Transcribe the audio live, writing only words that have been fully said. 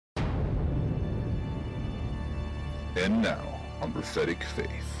And now, on Prophetic Faith.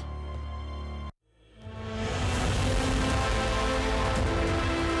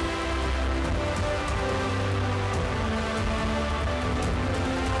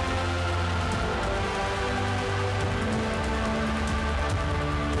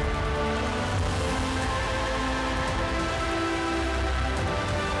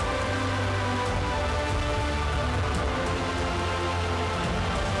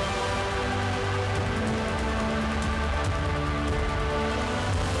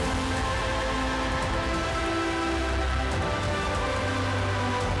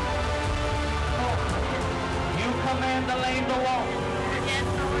 The lame to walk.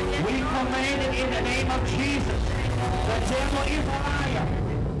 We command it in the name of Jesus. The devil is a liar.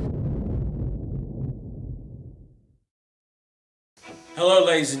 Hello,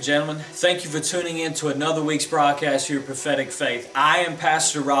 ladies and gentlemen. Thank you for tuning in to another week's broadcast here at Prophetic Faith. I am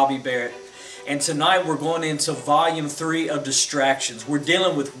Pastor Robbie Barrett, and tonight we're going into Volume 3 of Distractions. We're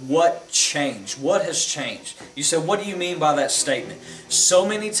dealing with what changed. What has changed? You said, what do you mean by that statement? So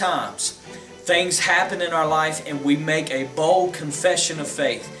many times, things happen in our life and we make a bold confession of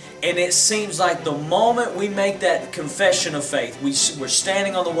faith. And it seems like the moment we make that confession of faith, we're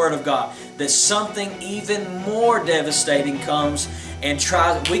standing on the Word of God, that something even more devastating comes and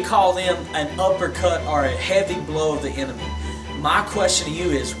tries. We call them an uppercut or a heavy blow of the enemy. My question to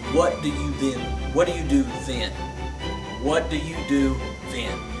you is, what do you do then? What do you do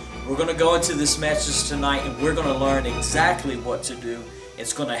then? We're going to go into this message tonight and we're going to learn exactly what to do.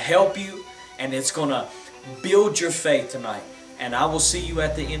 It's going to help you. And it's going to build your faith tonight. And I will see you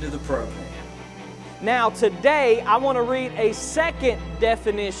at the end of the program. Now today I want to read a second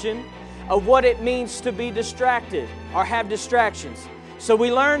definition of what it means to be distracted or have distractions. So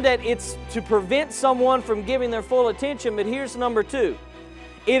we learned that it's to prevent someone from giving their full attention, but here's number 2.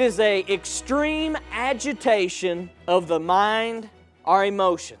 It is an extreme agitation of the mind or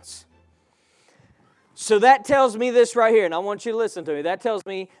emotions. So that tells me this right here, and I want you to listen to me. That tells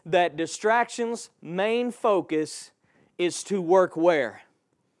me that distractions' main focus is to work where?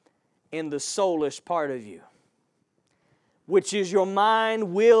 In the soulish part of you, which is your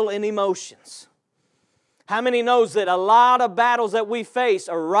mind, will, and emotions. How many knows that a lot of battles that we face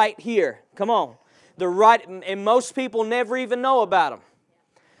are right here? Come on. They're right, and most people never even know about them.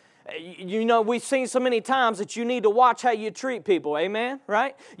 You know, we've seen so many times that you need to watch how you treat people, amen,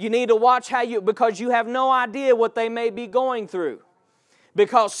 right? You need to watch because you have no idea what they may be going through.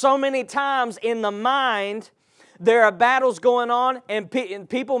 Because so many times in the mind, there are battles going on and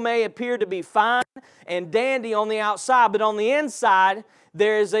people may appear to be fine and dandy on the outside, but on the inside,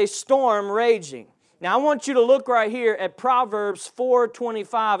 there is a storm raging. Now, I want you to look right here at Proverbs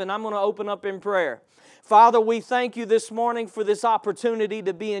 4:25, and I'm going to open up in prayer. Father, we thank you this morning for this opportunity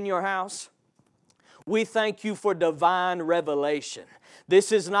to be in your house. We thank you for divine revelation.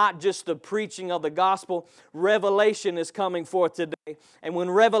 This is not just the preaching of the gospel. Revelation is coming forth today. And when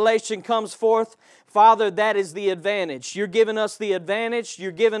revelation comes forth, Father, that is the advantage. You're giving us the advantage.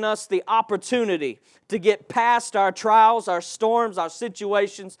 You're giving us the opportunity to get past our trials, our storms, our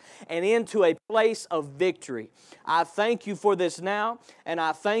situations, and into a place of victory. I thank you for this now, and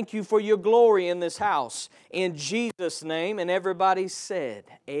I thank you for your glory in this house. In Jesus' name, and everybody said,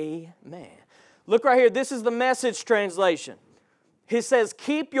 amen. Look right here. This is the Message translation. He says,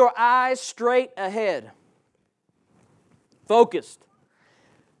 keep your eyes straight ahead. Focused.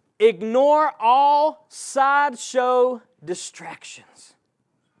 Ignore all sideshow distractions.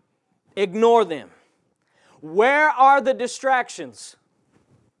 Ignore them. Where are the distractions?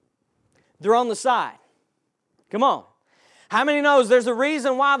 They're on the side. Come on. How many knows there's a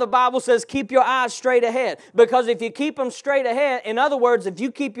reason why the Bible says keep your eyes straight ahead? Because if you keep them straight ahead, in other words, if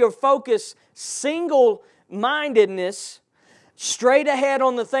you keep your focus single-mindedness straight ahead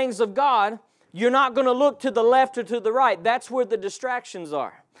on the things of God, you're not going to look to the left or to the right. That's where the distractions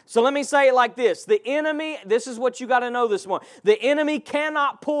are. So let me say it like this. The enemy, this is what you got to know this morning. The enemy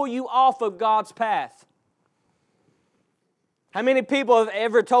cannot pull you off of God's path. How many people have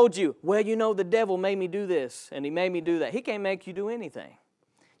ever told you, well, you know, the devil made me do this and he made me do that? He can't make you do anything.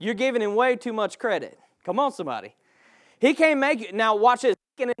 You're giving him way too much credit. Come on, somebody. He can't make you. Now, watch this.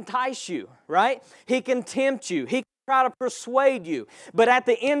 He can entice you, right? He can tempt you. He can try to persuade you. But at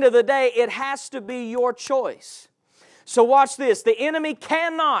the end of the day, it has to be your choice. So watch this. The enemy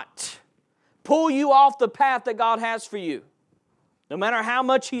cannot pull you off the path that God has for you. No matter how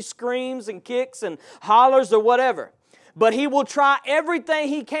much he screams and kicks and hollers or whatever. But he will try everything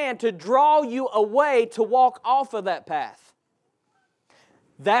he can to draw you away to walk off of that path.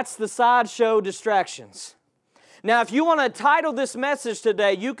 That's the sideshow distractions. Now, if you want to title this message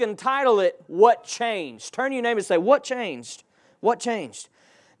today, you can title it, What Changed? Turn to your neighbor and say, what changed? What changed?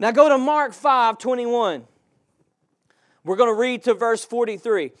 Now go to Mark 5:21. We're going to read to verse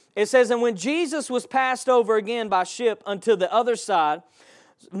 43. It says, And when Jesus was passed over again by ship unto the other side,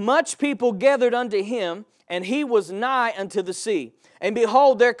 much people gathered unto him, and he was nigh unto the sea. And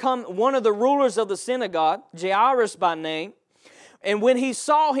behold, there come one of the rulers of the synagogue, Jairus by name. And when he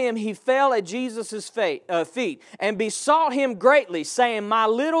saw him, he fell at Jesus' feet, and besought him greatly, saying, My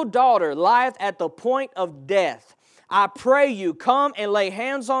little daughter lieth at the point of death. I pray you, come and lay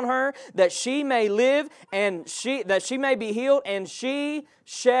hands on her, that she may live, and that she may be healed, and she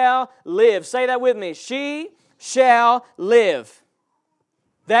shall live. Say that with me. She shall live.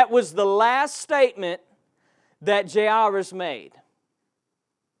 That was the last statement that Jairus made.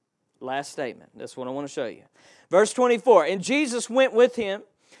 Last statement. That's what I want to show you. Verse 24, And Jesus went with him,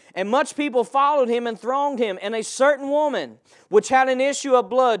 and much people followed him and thronged him. And a certain woman, which had an issue of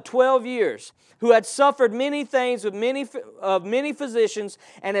blood 12 years, who had suffered many things of many physicians,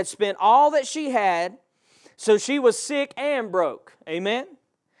 and had spent all that she had, so she was sick and broke. Amen?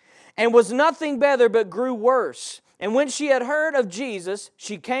 And was nothing better, but grew worse. And when she had heard of Jesus,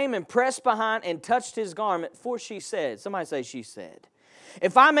 she came and pressed behind and touched his garment, for she said, somebody say she said,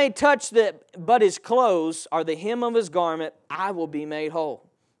 If I may touch but his clothes, or the hem of his garment, I will be made whole.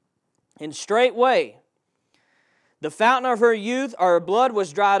 And straightway the fountain of her youth, or her blood,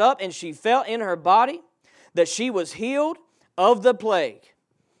 was dried up, and she felt in her body that she was healed of the plague.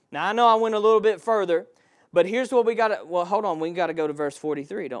 Now I know I went a little bit further, but here's what we got to, well, hold on, we got to go to verse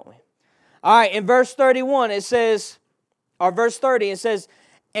 43, don't we? All right, in verse 31 it says, or verse 30, it says,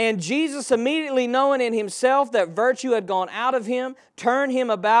 And Jesus, immediately knowing in himself that virtue had gone out of him, turned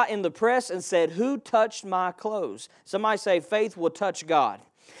him about in the press and said, Who touched my clothes? Somebody say, faith will touch God.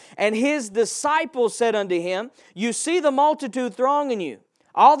 And his disciples said unto him, You see the multitude thronging you,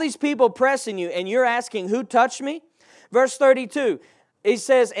 all these people pressing you, and you're asking, Who touched me? Verse 32, he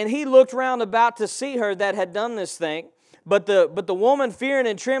says, And he looked round about to see her that had done this thing. But the woman, fearing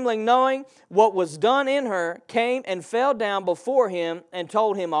and trembling, knowing what was done in her, came and fell down before him and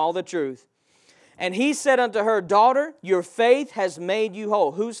told him all the truth. And he said unto her, Daughter, your faith has made you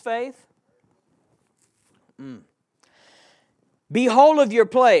whole. Whose faith? Be whole of your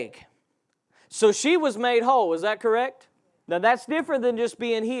plague. So she was made whole, is that correct? Now that's different than just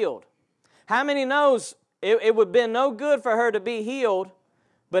being healed. How many knows it would have been no good for her to be healed,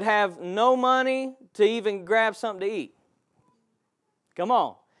 but have no money to even grab something to eat? Come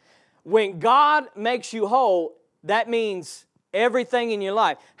on. When God makes you whole, that means everything in your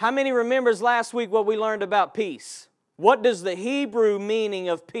life. How many remembers last week what we learned about peace? What does the Hebrew meaning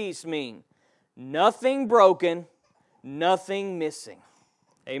of peace mean? Nothing broken, nothing missing.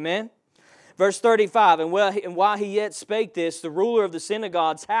 Amen? Verse 35, And while he yet spake this, the ruler of the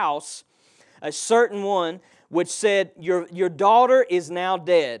synagogue's house, a certain one, which said, Your daughter is now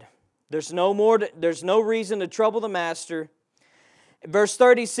dead. There's no reason to trouble the master. Verse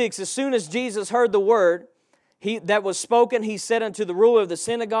 36, As soon as Jesus heard the word that was spoken, he said unto the ruler of the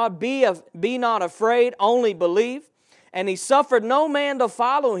synagogue, Be not afraid, only believe. And he suffered no man to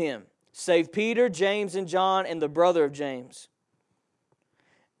follow him, save Peter, James, and John, and the brother of James.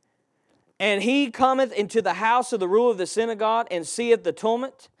 And he cometh into the house of the ruler of the synagogue, and seeth the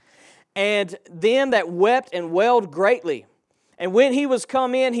tumult, and them that wept and wailed greatly. And when he was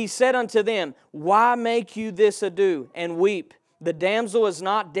come in, he said unto them, Why make you this ado, and weep? The damsel is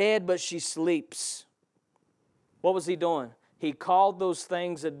not dead, but she sleeps. What was he doing? He called those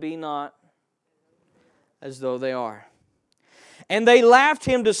things that be not as though they are. And they laughed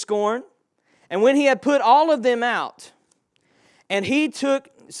him to scorn. And when he had put all of them out, and he took,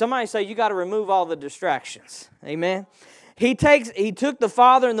 somebody say, you got to remove all the distractions. Amen. He took the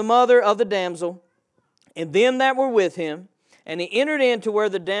father and the mother of the damsel, and them that were with him, and he entered into where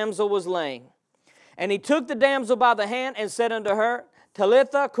the damsel was laying. And he took the damsel by the hand and said unto her,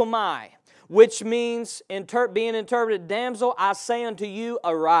 Talitha cumi, which means, being interpreted, Damsel, I say unto you,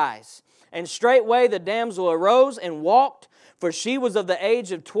 arise. And straightway the damsel arose and walked, for she was of the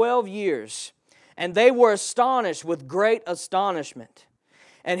age of 12 years. And they were astonished with great astonishment.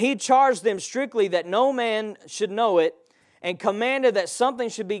 And he charged them strictly that no man should know it, and commanded that something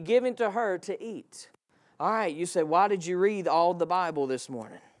should be given to her to eat. All right, you say, why did you read all the Bible this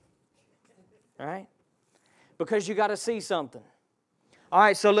morning? All right? Because you got to see something. All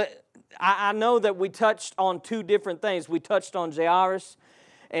right, so I know that we touched on two different things. We touched on Jairus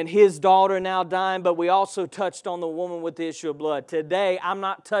and his daughter now dying, but we also touched on the woman with the issue of blood. Today, I'm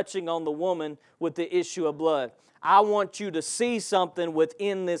not touching on the woman with the issue of blood. I want you to see something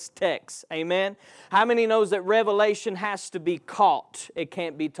within this text. Amen? How many knows that revelation has to be caught? It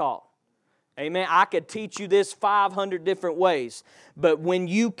can't be taught. Amen? I could teach you this 500 different ways, but when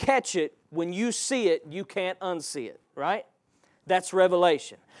you catch it, when you see it, you can't unsee it, right? That's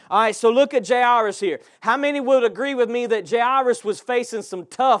revelation. All right, so look at Jairus here. How many would agree with me that Jairus was facing some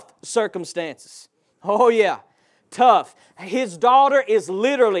tough circumstances? Oh yeah, tough. His daughter is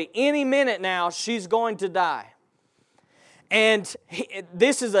literally, any minute now, she's going to die. And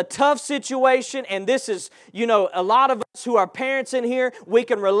this is a tough situation, and this is, a lot of us who are parents in here, we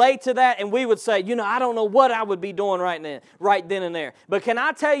can relate to that, and we would say, I don't know what I would be doing right then and there. But can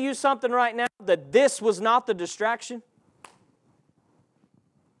I tell you something right now, that this was not the distraction?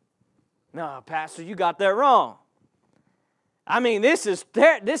 No, Pastor, you got that wrong. I mean, this is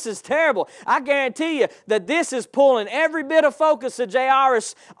terrible. I guarantee you that this is pulling every bit of focus of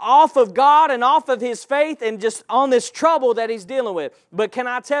Jairus off of God and off of his faith and just on this trouble that he's dealing with. But can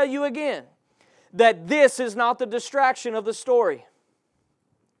I tell you again that this is not the distraction of the story?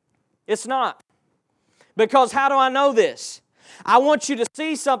 It's not. Because how do I know this? I want you to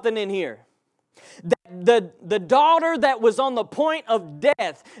see something in here. The daughter that was on the point of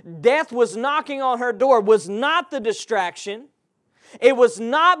death was knocking on her door, was not the distraction. It was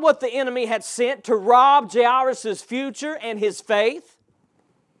not what the enemy had sent to rob Jairus' future and his faith.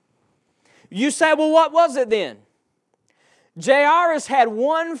 You say, well, what was it then? Jairus had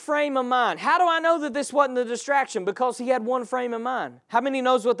one frame of mind. How do I know that this wasn't the distraction? Because he had one frame of mind. How many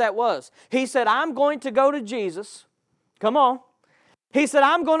knows what that was? He said, I'm going to go to Jesus. Come on. He said,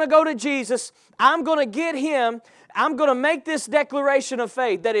 I'm going to go to Jesus. I'm going to get Him. I'm going to make this declaration of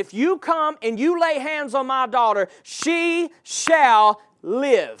faith that if you come and you lay hands on my daughter, she shall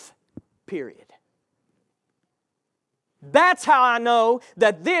live. Period. That's how I know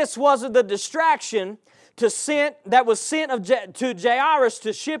that this wasn't the distraction that was sent to Jairus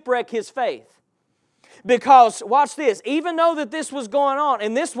to shipwreck his faith. Because, watch this, even though that this was going on,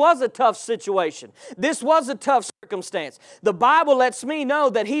 and this was a tough situation, this was a tough circumstance, the Bible lets me know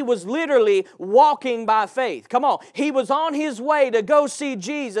that he was literally walking by faith. Come on, he was on his way to go see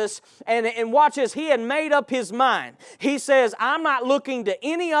Jesus, and watch this, he had made up his mind. He says, I'm not looking to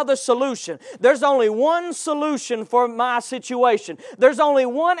any other solution. There's only one solution for my situation. There's only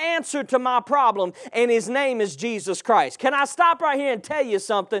one answer to my problem, and His name is Jesus Christ. Can I stop right here and tell you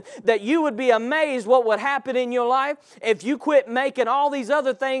something that you would be amazed what would happen in your life if you quit making all these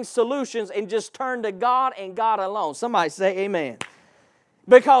other things solutions and just turn to God and God alone? Somebody say amen.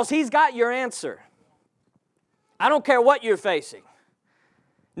 Because He's got your answer. I don't care what you're facing.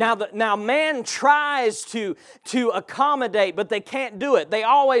 Now man tries to accommodate, but they can't do it. They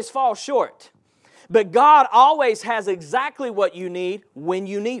always fall short. But God always has exactly what you need when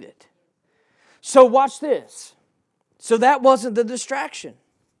you need it. So watch this. So that wasn't the distraction.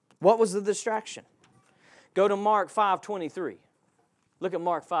 What was the distraction? Go to Mark 5:23. Look at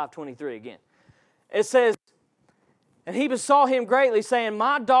Mark 5:23 again. It says, and he besought him greatly, saying,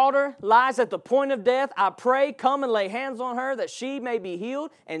 my daughter lies at the point of death. I pray, come and lay hands on her, that she may be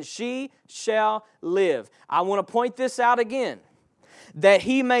healed, and she shall live. I want to point this out again, that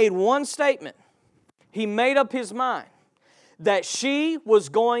he made one statement. He made up his mind that she was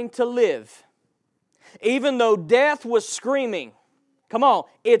going to live. Even though death was screaming, come on,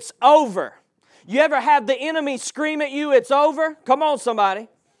 it's over. You ever have the enemy scream at you, it's over? Come on, somebody.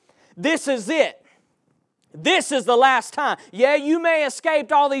 This is it. This is the last time. Yeah, you may have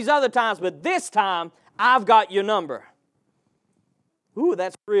escaped all these other times, but this time, I've got your number. Ooh,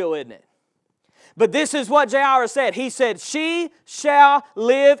 that's real, isn't it? But this is what Jairus said. He said, she shall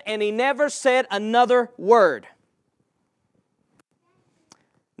live, and he never said another word.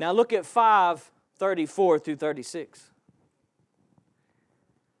 Now look at 5:34 through 36.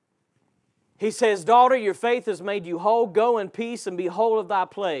 He says, daughter, your faith has made you whole. Go in peace and be whole of thy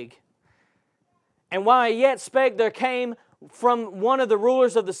plague. And while he yet spake, there came from one of the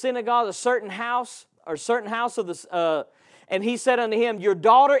rulers of the synagogue a certain house of the, and he said unto him, your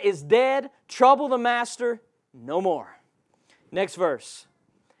daughter is dead. Trouble the master no more. Next verse.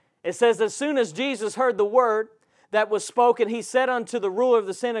 It says, as soon as Jesus heard the word that was spoken, he said unto the ruler of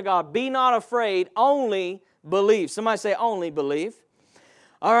the synagogue, be not afraid, only believe. Somebody say, only believe.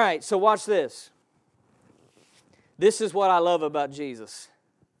 All right, so watch this. This is what I love about Jesus.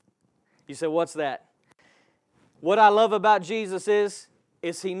 You say, what's that? What I love about Jesus is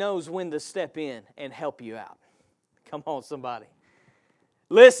He knows when to step in and help you out. Come on, somebody.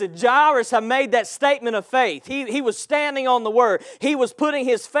 Listen, Jairus had made that statement of faith. He was standing on the Word. He was putting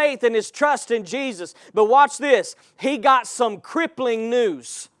his faith and his trust in Jesus. But watch this. He got some crippling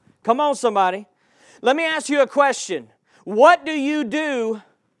news. Come on, somebody. Let me ask you a question. What do you do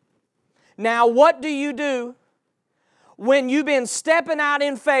now? What do you do when you've been stepping out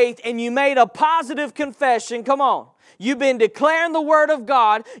in faith and you made a positive confession? Come on. You've been declaring the Word of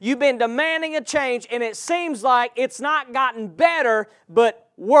God. You've been demanding a change, and it seems like it's not gotten better, but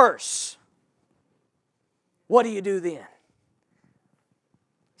worse. What do you do then?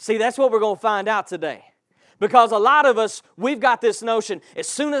 See, that's what we're going to find out today. Because a lot of us, we've got this notion, as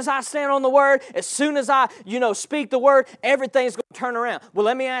soon as I stand on the Word, as soon as I, speak the Word, everything's going to turn around. Well,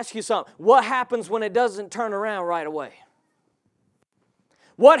 let me ask you something. What happens when it doesn't turn around right away?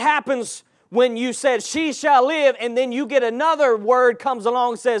 What happens when you said, she shall live, and then you get another word comes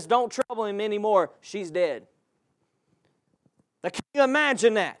along and says, don't trouble him anymore, she's dead? Now, can you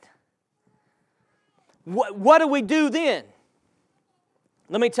imagine that? What do we do then?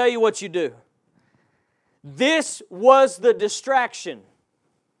 Let me tell you what you do. This was the distraction.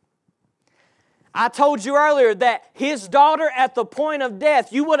 I told you earlier that his daughter at the point of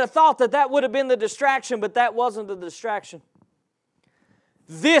death, you would have thought that would have been the distraction, but that wasn't the distraction.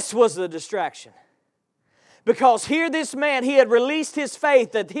 This was the distraction. Because here this man, he had released his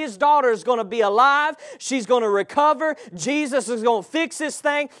faith that his daughter is going to be alive, she's going to recover, Jesus is going to fix this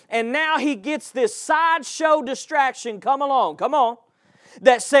thing, and now he gets this sideshow distraction, come on,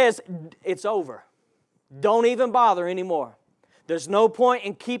 that says, it's over. Don't even bother anymore. There's no point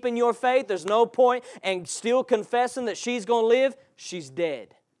in keeping your faith. There's no point in still confessing that she's going to live. She's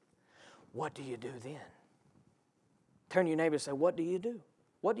dead. What do you do then? Turn to your neighbor and say, what do you do?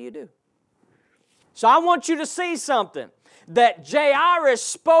 What do you do? So I want you to see something. That Jairus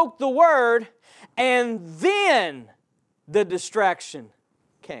spoke the word, and then the distraction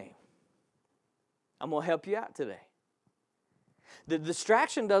came. I'm going to help you out today. The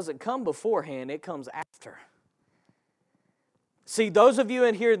distraction doesn't come beforehand, it comes after. See, those of you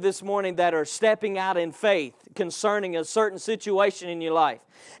in here this morning that are stepping out in faith concerning a certain situation in your life,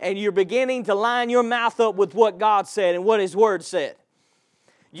 and you're beginning to line your mouth up with what God said and what His Word said,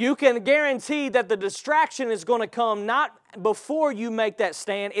 you can guarantee that the distraction is going to come not before you make that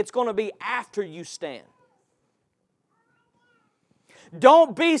stand, it's going to be after you stand.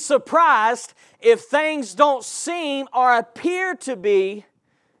 Don't be surprised if things don't seem or appear to be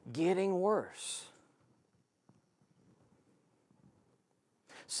getting worse.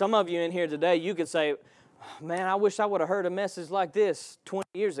 Some of you in here today, you could say, man, I wish I would have heard a message like this 20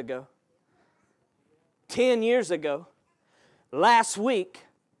 years ago, 10 years ago, last week.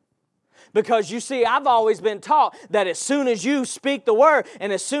 Because you see, I've always been taught that as soon as you speak the word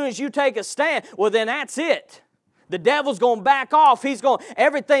and as soon as you take a stand, well then that's it. The devil's going to back off.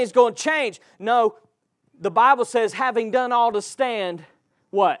 Everything's going to change. No, the Bible says, having done all to stand,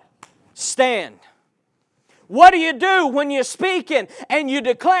 what? Stand. What do you do when you're speaking and you're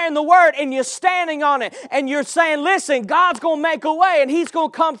declaring the word and you're standing on it and you're saying, listen, God's going to make a way and He's going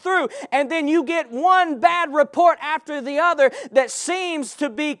to come through, and then you get one bad report after the other that seems to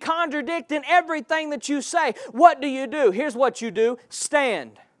be contradicting everything that you say? What do? Here's what you do.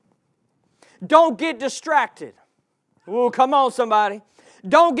 Stand. Don't get distracted. Ooh, come on, somebody.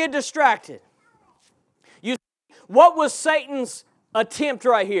 Don't get distracted. What was Satan's attempt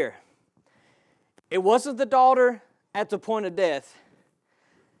right here? It wasn't the daughter at the point of death.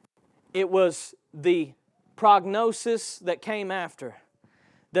 It was the prognosis that came after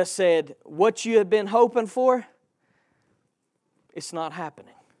that said, what you had been hoping for, it's not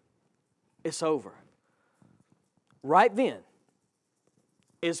happening. It's over. Right then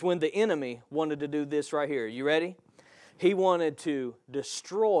is when the enemy wanted to do this right here. You ready? He wanted to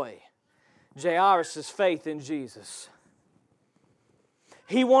destroy Jairus' faith in Jesus.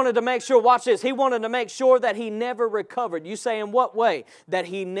 He wanted to make sure, watch this, he wanted to make sure that he never recovered. You say, in what way? That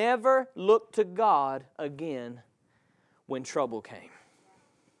he never looked to God again when trouble came.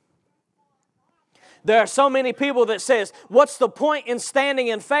 There are so many people that says, what's the point in standing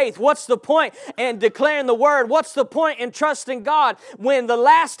in faith? What's the point in declaring the word? What's the point in trusting God when the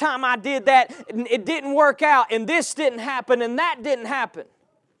last time I did that, it didn't work out, and this didn't happen, and that didn't happen?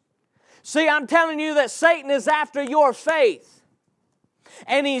 See, I'm telling you that Satan is after your faith.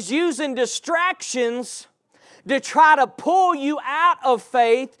 And he's using distractions to try to pull you out of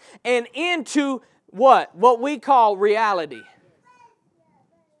faith and into what? What we call reality.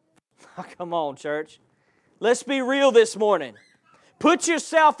 Come on, church. Let's be real this morning. Put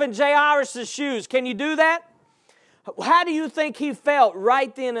yourself in Jairus' shoes. Can you do that? How do you think he felt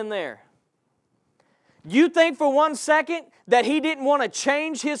right then and there? You think for 1 second that he didn't want to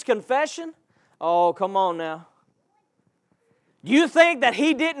change his confession? Oh, come on now. You think that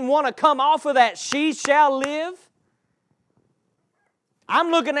he didn't want to come off of that she shall live? I'm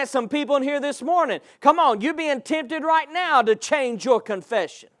looking at some people in here this morning. Come on, you're being tempted right now to change your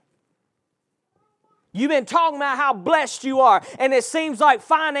confession. You've been talking about how blessed you are, and it seems like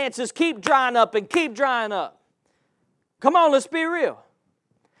finances keep drying up and keep drying up. Come on, let's be real.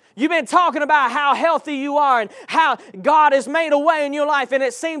 You've been talking about how healthy you are and how God has made a way in your life, and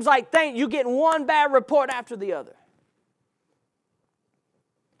it seems like you're getting one bad report after the other.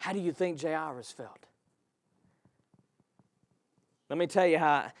 How do you think Jairus felt? Let me tell you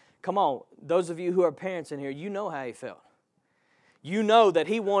how. Come on, those of you who are parents in here, you know how he felt. You know that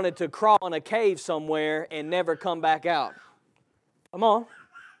he wanted to crawl in a cave somewhere and never come back out. Come on.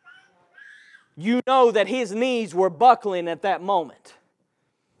 You know that his knees were buckling at that moment.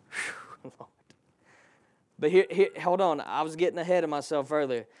 But here, hold on, I was getting ahead of myself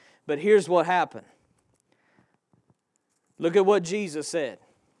earlier. But here's what happened. Look at what Jesus said.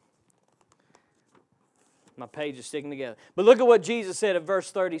 My page is sticking together. But look at what Jesus said in verse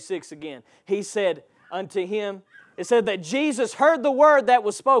 36 again. He said unto him, it said that Jesus heard the word that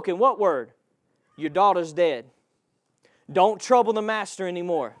was spoken. What word? Your daughter's dead. Don't trouble the master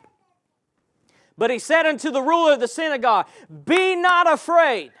anymore. But he said unto the ruler of the synagogue, be not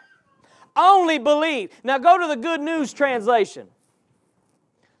afraid, only believe. Now go to the Good News translation.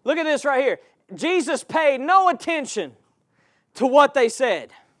 Look at this right here. Jesus paid no attention to what they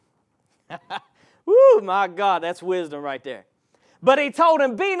said. Woo, my God, that's wisdom right there. But he told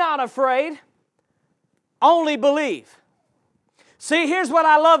him, be not afraid, only believe. See, here's what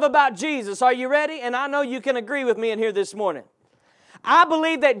I love about Jesus. Are you ready? And I know you can agree with me in here this morning. I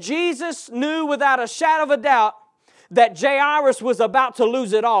believe that Jesus knew without a shadow of a doubt that Jairus was about to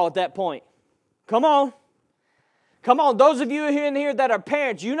lose it all at that point. Come on. Come on, those of you here in here that are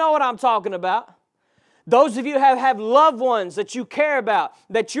parents, you know what I'm talking about. Those of you have loved ones that you care about,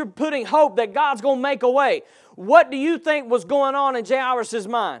 that you're putting hope that God's going to make a way. What do you think was going on in Jairus'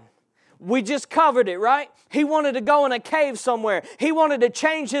 mind? We just covered it, right? He wanted to go in a cave somewhere. He wanted to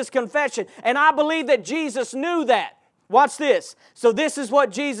change his confession. And I believe that Jesus knew that. Watch this. So this is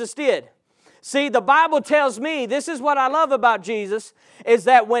what Jesus did. See, the Bible tells me, this is what I love about Jesus, is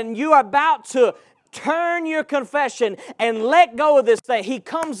that when you are about to turn your confession and let go of this thing, He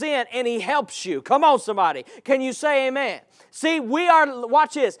comes in and He helps you. Come on, somebody. Can you say amen? See,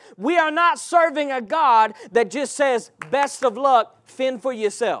 watch this. We are not serving a God that just says, best of luck, fend for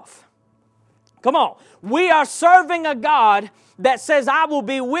yourself. Come on. We are serving a God that says, I will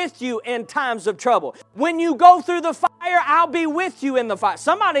be with you in times of trouble. When you go through the fire, I'll be with you in the fire.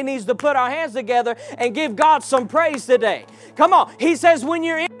 Somebody needs to put our hands together and give God some praise today. Come on. He says, when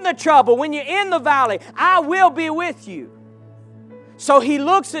you're in the trouble, when you're in the valley, I will be with you. So he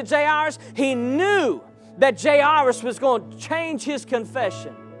looks at Jairus. He knew that Jairus was going to change his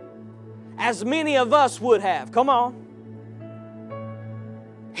confession, as many of us would have. Come on.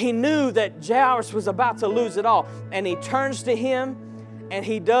 He knew that Jairus was about to lose it all. And he turns to him and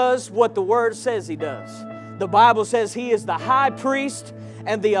he does what the Word says he does. The Bible says he is the high priest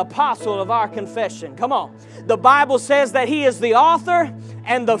and the apostle of our confession. Come on. The Bible says that he is the author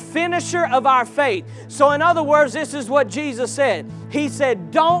and the finisher of our faith. So in other words, this is what Jesus said. He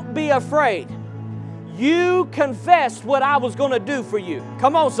said, don't be afraid. You confessed what I was going to do for you.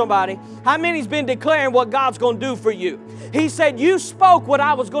 Come on, somebody. How many's been declaring what God's going to do for you? He said, you spoke what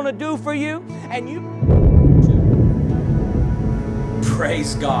I was going to do for you, and you...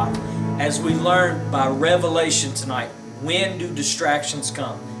 Praise God. As we learned by revelation tonight, when do distractions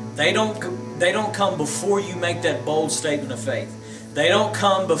come? They don't come before you make that bold statement of faith. They don't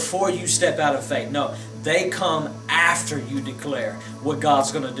come before you step out of faith. No, they come after you declare what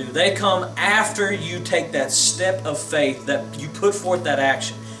God's going to do. They come after you take that step of faith, that you put forth that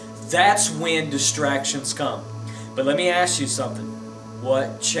action. That's when distractions come. But let me ask you something.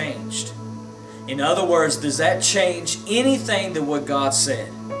 What changed? In other words, does that change anything to what God said?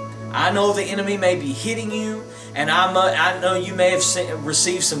 I know the enemy may be hitting you, and I know you may have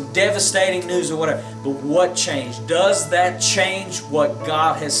received some devastating news or whatever, but what changed? Does that change what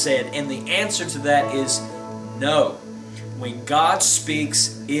God has said? And the answer to that is no. When God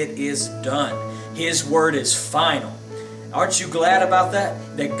speaks, it is done. His word is final. Aren't you glad about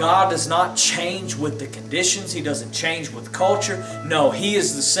that? That God does not change with the conditions. He doesn't change with culture. No, He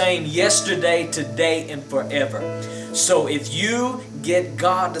is the same yesterday, today, and forever. So if you get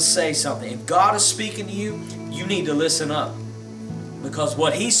God to say something, if God is speaking to you, you need to listen up. Because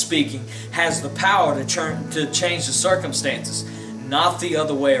what He's speaking has the power to change the circumstances, not the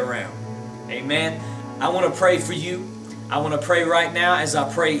other way around. Amen. I want to pray for you. I want to pray right now, as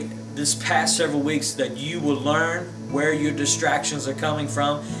I pray this past several weeks, that you will learn where your distractions are coming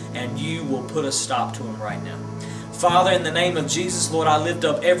from and you will put a stop to them right now. Father, in the name of Jesus, Lord, I lift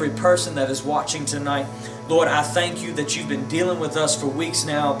up every person that is watching tonight. Lord, I thank you that you've been dealing with us for weeks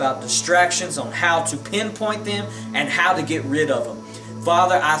now about distractions, on how to pinpoint them and how to get rid of them.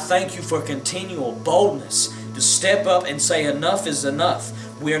 Father, I thank you for continual boldness to step up and say enough is enough.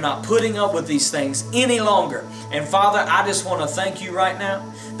 We are not putting up with these things any longer. And Father, I just want to thank you right now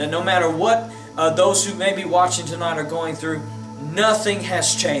that no matter what those who may be watching tonight are going through, nothing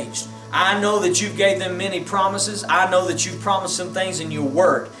has changed. I know that you gave them many promises. I know that you've promised some things in your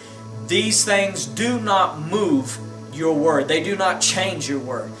word. These things do not move your word. They do not change your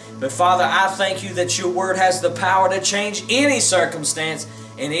word. But Father, I thank you that your word has the power to change any circumstance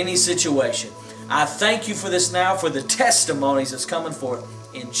in any situation. I thank you for this now, for the testimonies that's coming forth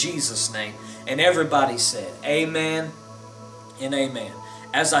in Jesus' name. And everybody said, amen and amen.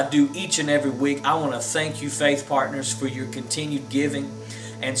 As I do each and every week, I want to thank you, Faith Partners, for your continued giving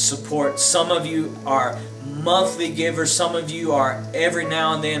and support. Some of you are monthly givers. Some of you are every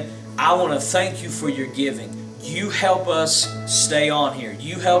now and then. I want to thank you for your giving. You help us stay on here.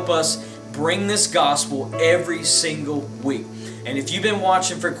 You help us bring this gospel every single week. And if you've been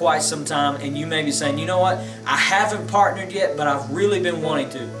watching for quite some time and you may be saying, you know what, I haven't partnered yet, but I've really been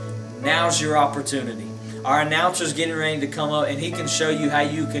wanting to, now's your opportunity. Our announcer's getting ready to come up and he can show you how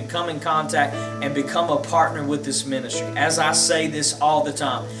you can come in contact and become a partner with this ministry. As I say this all the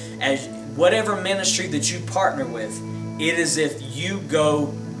time, as whatever ministry that you partner with, it is if you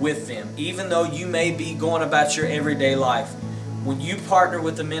go with them. Even though you may be going about your everyday life, when you partner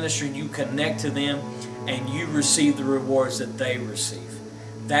with the ministry, you connect to them and you receive the rewards that they receive.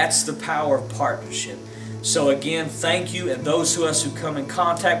 That's the power of partnership. So again, thank you, and those of us who come in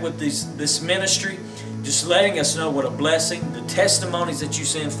contact with this ministry, just letting us know what a blessing, the testimonies that you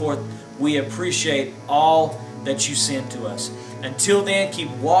send forth, we appreciate all that you send to us. Until then,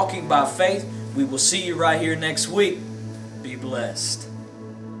 keep walking by faith. We will see you right here next week. Be blessed.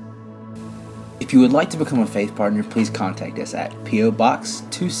 If you would like to become a Faith Partner, please contact us at P.O. Box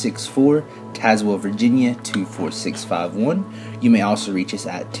 264, Tazewell, Virginia 24651. You may also reach us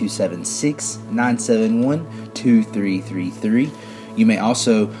at 276-971-2333. You may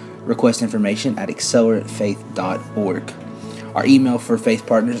also request information at acceleratefaith.org. Our email for Faith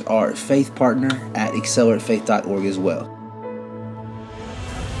Partners are faithpartner@acceleratefaith.org as well.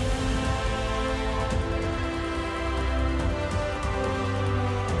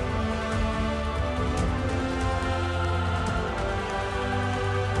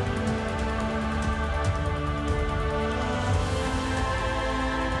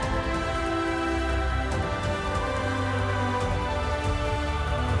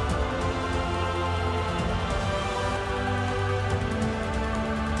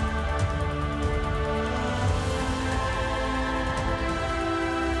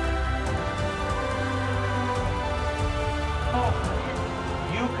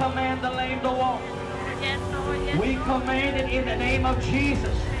 You command the lame to walk. Yes, Lord. Yes, We command it in the name of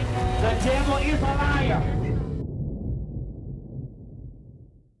Jesus. The devil is a liar.